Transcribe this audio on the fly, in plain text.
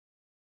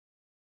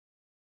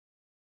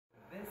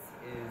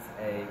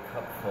a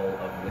cup full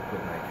of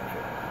liquid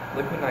nitrogen.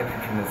 Liquid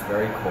nitrogen is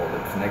very cold.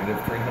 It's negative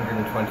 320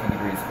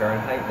 degrees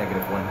Fahrenheit,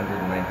 negative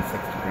 196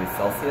 degrees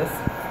Celsius,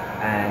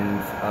 and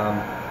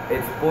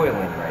it's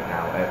boiling right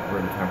now at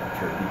room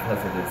temperature because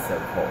it is so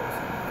cold.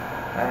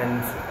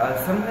 And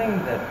something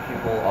that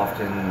people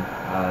often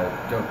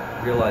don't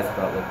realize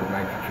about liquid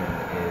nitrogen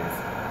is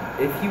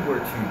if you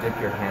were to dip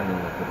your hand in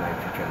liquid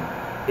nitrogen,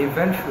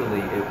 eventually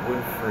it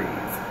would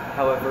freeze.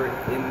 However,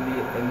 in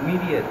the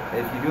immediate,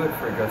 if you do it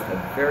for just a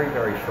very,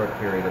 very short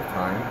period of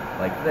time,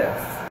 like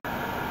this,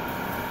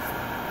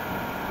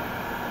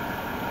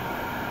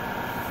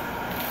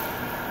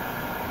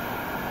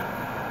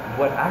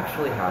 what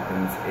actually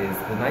happens is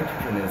the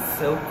nitrogen is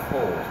so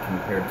cold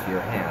compared to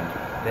your hand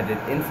that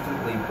it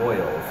instantly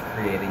boils,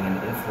 creating an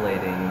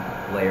insulating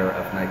layer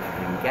of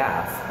nitrogen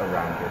gas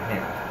around your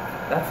hand.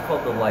 That's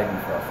called the Liden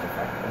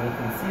effect, and you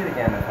can see it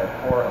again if I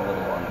pour a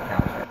little on the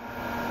counter.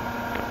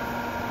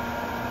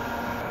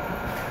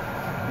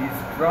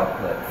 These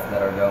droplets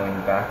that are going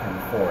back and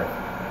forth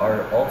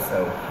are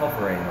also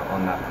hovering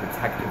on that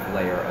protective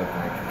layer of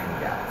nitrogen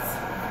gas.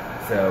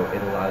 So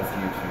it allows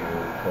you to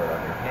pour it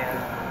on your hand.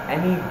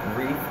 Any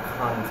brief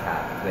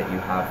contact that you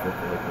have with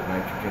the liquid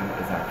nitrogen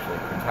is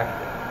actually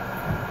protected.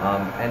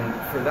 And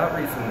for that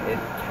reason, it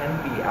can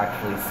be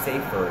actually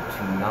safer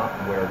to not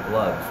wear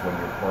gloves when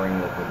you're pouring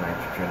liquid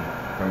nitrogen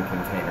from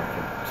container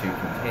to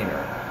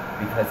container,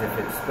 because if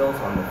it spills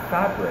on the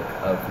fabric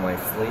of my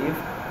sleeve,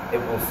 it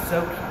will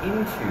soak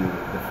into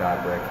the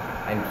fabric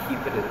and keep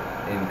it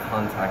in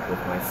contact with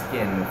my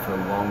skin for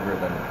longer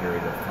than a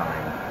period of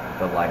time.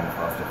 The Liden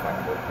effect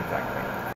will protect me.